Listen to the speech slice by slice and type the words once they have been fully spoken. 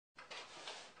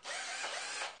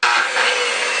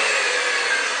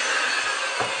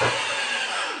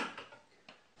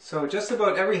So just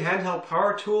about every handheld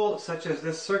power tool, such as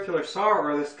this circular saw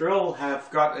or this drill, have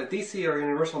got a DC or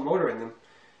universal motor in them.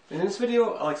 In this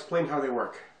video, I'll explain how they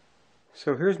work.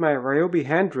 So here's my Ryobi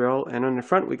hand drill, and on the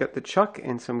front we got the chuck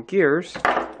and some gears.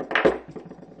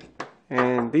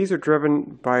 And these are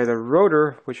driven by the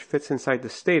rotor, which fits inside the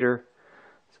stator.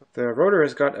 So the rotor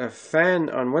has got a fan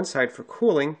on one side for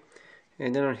cooling,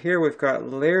 and then on here we've got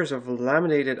layers of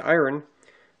laminated iron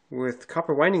with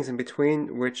copper windings in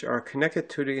between, which are connected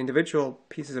to the individual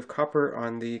pieces of copper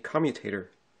on the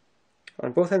commutator.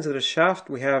 On both ends of the shaft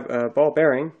we have a ball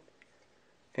bearing,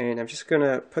 and I'm just going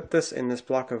to put this in this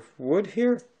block of wood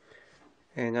here,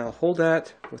 and I'll hold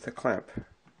that with a clamp.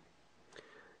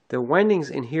 The windings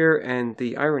in here and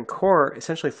the iron core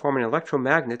essentially form an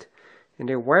electromagnet, and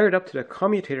they're wired up to the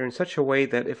commutator in such a way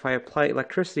that if I apply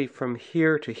electricity from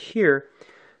here to here,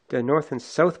 the north and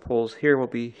south poles here will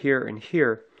be here and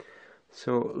here.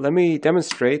 So let me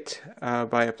demonstrate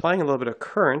by applying a little bit of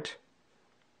current,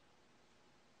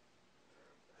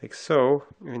 like so.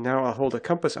 And now I'll hold a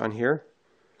compass on here,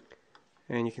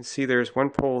 and you can see there's one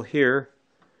pole here,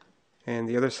 and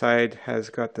the other side has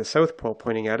got the south pole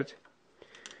pointing at it.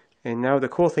 And now the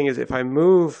cool thing is, if I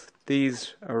move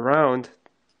these around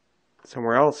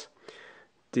somewhere else,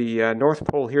 the north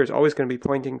pole here is always going to be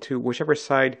pointing to whichever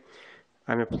side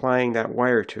I'm applying that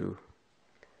wire to.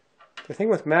 The thing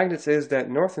with magnets is that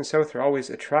north and south are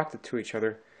always attracted to each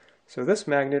other. So this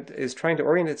magnet is trying to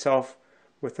orient itself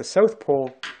with the south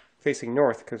pole facing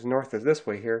north, because north is this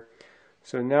way here.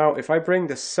 So now if I bring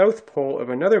the south pole of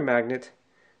another magnet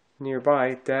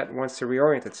nearby, that wants to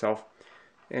reorient itself.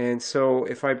 And so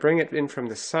if I bring it in from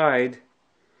the side,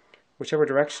 whichever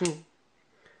direction,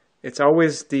 it's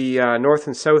always the north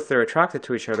and south that are attracted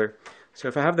to each other. So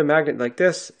if I have the magnet like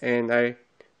this and I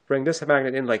bring this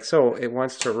magnet in like so, it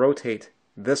wants to rotate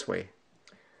this way.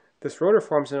 This rotor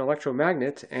forms an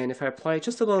electromagnet, and if I apply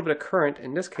just a little bit of current,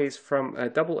 in this case from a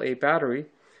AA battery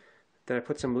that I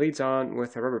put some leads on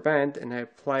with a rubber band, and I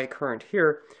apply current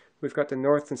here, we've got the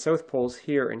north and south poles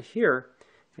here and here.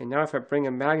 And now if I bring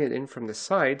a magnet in from the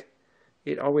side,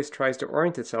 it always tries to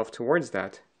orient itself towards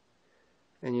that.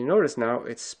 And you notice now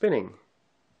it's spinning.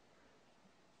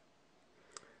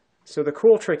 So the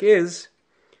cool trick is,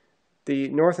 the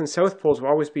north and south poles will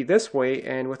always be this way,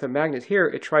 and with a magnet here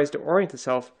it tries to orient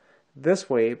itself this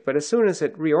way, but as soon as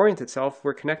it reorients itself,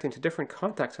 we're connecting to different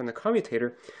contacts on the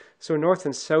commutator, so north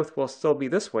and south will still be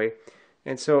this way,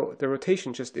 and so the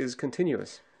rotation just is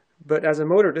continuous. But as a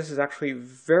motor, this is actually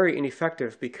very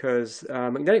ineffective, because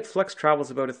magnetic flux travels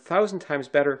about 1,000 times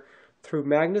better through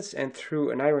magnets and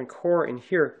through an iron core in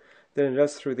here than it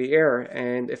does through the air.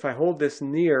 And if I hold this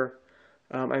near,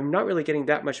 I'm not really getting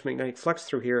that much magnetic flux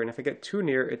through here, and if I get too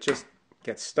near, it just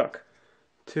gets stuck.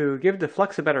 To give the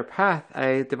flux a better path,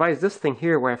 I devised this thing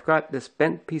here where I've got this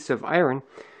bent piece of iron,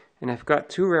 and I've got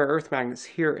two rare earth magnets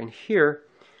here and here.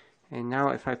 And now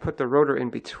if I put the rotor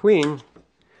in between,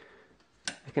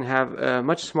 I can have a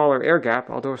much smaller air gap,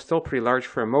 although still pretty large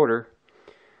for a motor.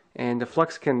 And the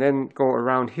flux can then go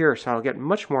around here, so I'll get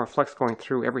much more flux going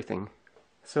through everything.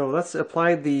 So let's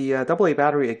apply the AA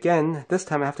battery again. This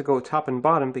time I have to go top and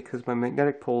bottom because my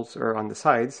magnetic poles are on the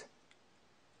sides.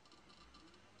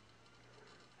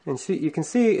 And see, you can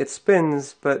see it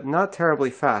spins, but not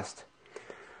terribly fast.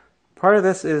 Part of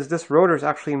this is this rotor is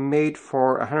actually made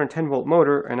for a 110 volt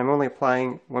motor, and I'm only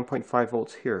applying 1.5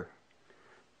 volts here.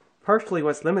 Partially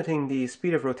what's limiting the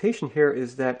speed of rotation here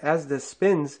is that as this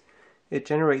spins, it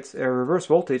generates a reverse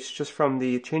voltage just from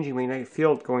the changing magnetic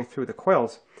field going through the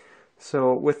coils.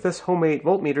 So with this homemade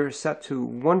voltmeter set to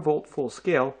 1 volt full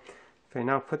scale, if I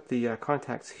now put the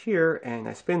contacts here and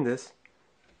I spin this,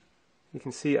 you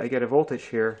can see I get a voltage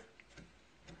here,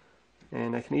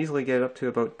 and I can easily get up to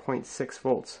about 0.6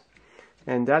 volts.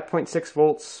 And that 0.6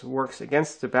 volts works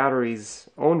against the battery's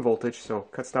own voltage, so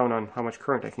cuts down on how much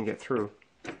current I can get through.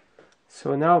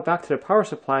 So now back to the power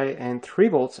supply and 3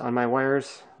 volts on my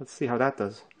wires. Let's see how that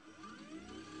does.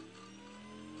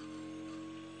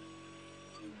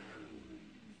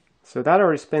 So that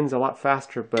already spins a lot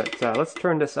faster, but let's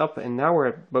turn this up, and now we're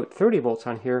at about 30 volts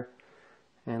on here,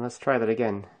 and let's try that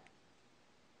again.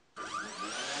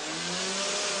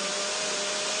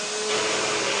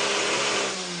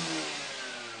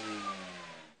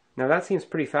 Now that seems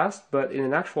pretty fast, but in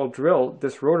an actual drill,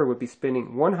 this rotor would be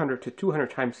spinning 100 to 200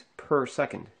 times per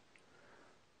second.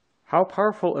 How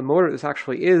powerful a motor this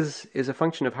actually is a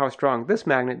function of how strong this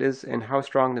magnet is and how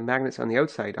strong the magnets on the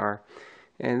outside are.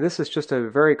 And this is just a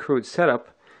very crude setup.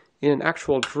 In an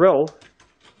actual drill,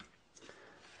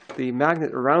 the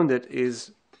magnet around it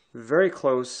is very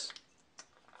close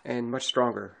and much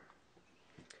stronger.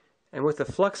 And with the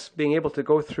flux being able to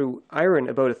go through iron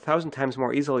about 1,000 times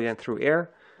more easily than through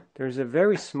air, there's a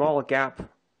very small gap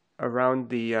around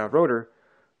the rotor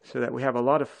so that we have a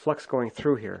lot of flux going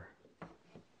through here.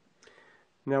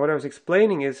 Now what I was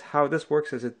explaining is how this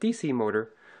works as a DC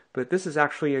motor, but this is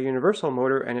actually a universal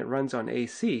motor and it runs on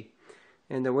AC.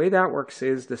 And the way that works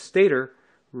is the stator,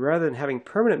 rather than having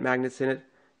permanent magnets in it,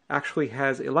 actually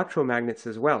has electromagnets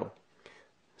as well.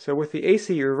 So with the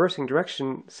AC reversing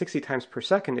direction 60 times per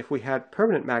second, if we had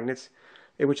permanent magnets,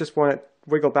 it would just want to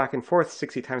wiggle back and forth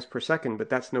 60 times per second, but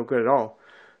that's no good at all.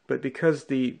 But because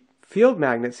the field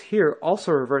magnets here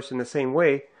also reverse in the same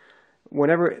way,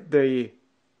 whenever the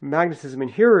magnetism in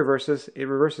here reverses, it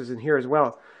reverses in here as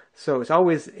well. So it's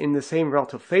always in the same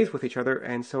relative phase with each other,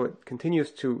 and so it continues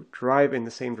to drive in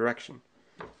the same direction.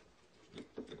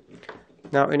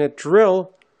 Now in a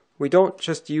drill, we don't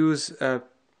just use a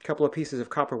couple of pieces of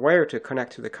copper wire to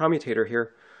connect to the commutator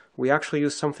here. We actually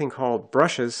use something called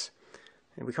brushes,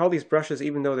 and we call these brushes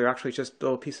even though they're actually just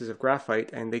little pieces of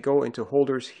graphite, and they go into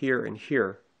holders here and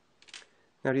here.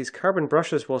 Now these carbon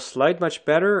brushes will slide much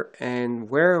better and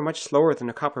wear much slower than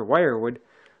a copper wire would,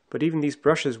 but even these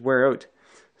brushes wear out.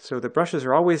 So the brushes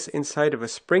are always inside of a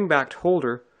spring-backed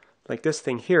holder like this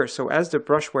thing here, so as the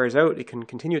brush wears out it can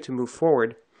continue to move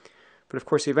forward, but of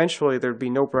course eventually there'd be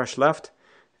no brush left,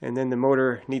 and then the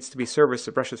motor needs to be serviced,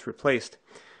 the brush is replaced.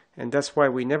 And that's why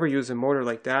we never use a motor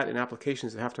like that in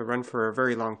applications that have to run for a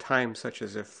very long time, such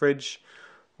as a fridge,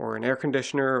 or an air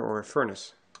conditioner, or a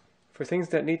furnace. For things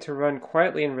that need to run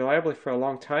quietly and reliably for a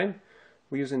long time,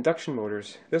 we use induction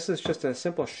motors. This is just a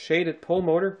simple shaded pole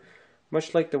motor,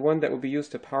 much like the one that would be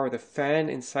used to power the fan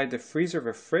inside the freezer of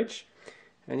a fridge.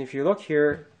 And if you look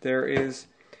here, there is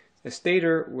a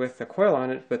stator with a coil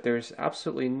on it, but there's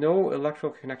absolutely no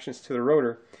electrical connections to the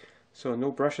rotor, so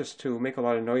no brushes to make a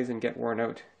lot of noise and get worn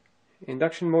out.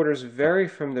 Induction motors vary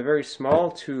from the very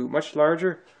small to much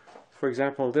larger. For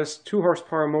example, this 2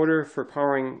 horsepower motor for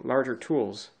powering larger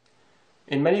tools.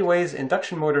 In many ways,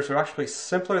 induction motors are actually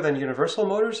simpler than universal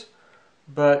motors,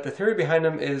 but the theory behind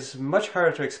them is much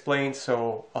harder to explain,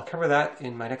 so I'll cover that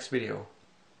in my next video.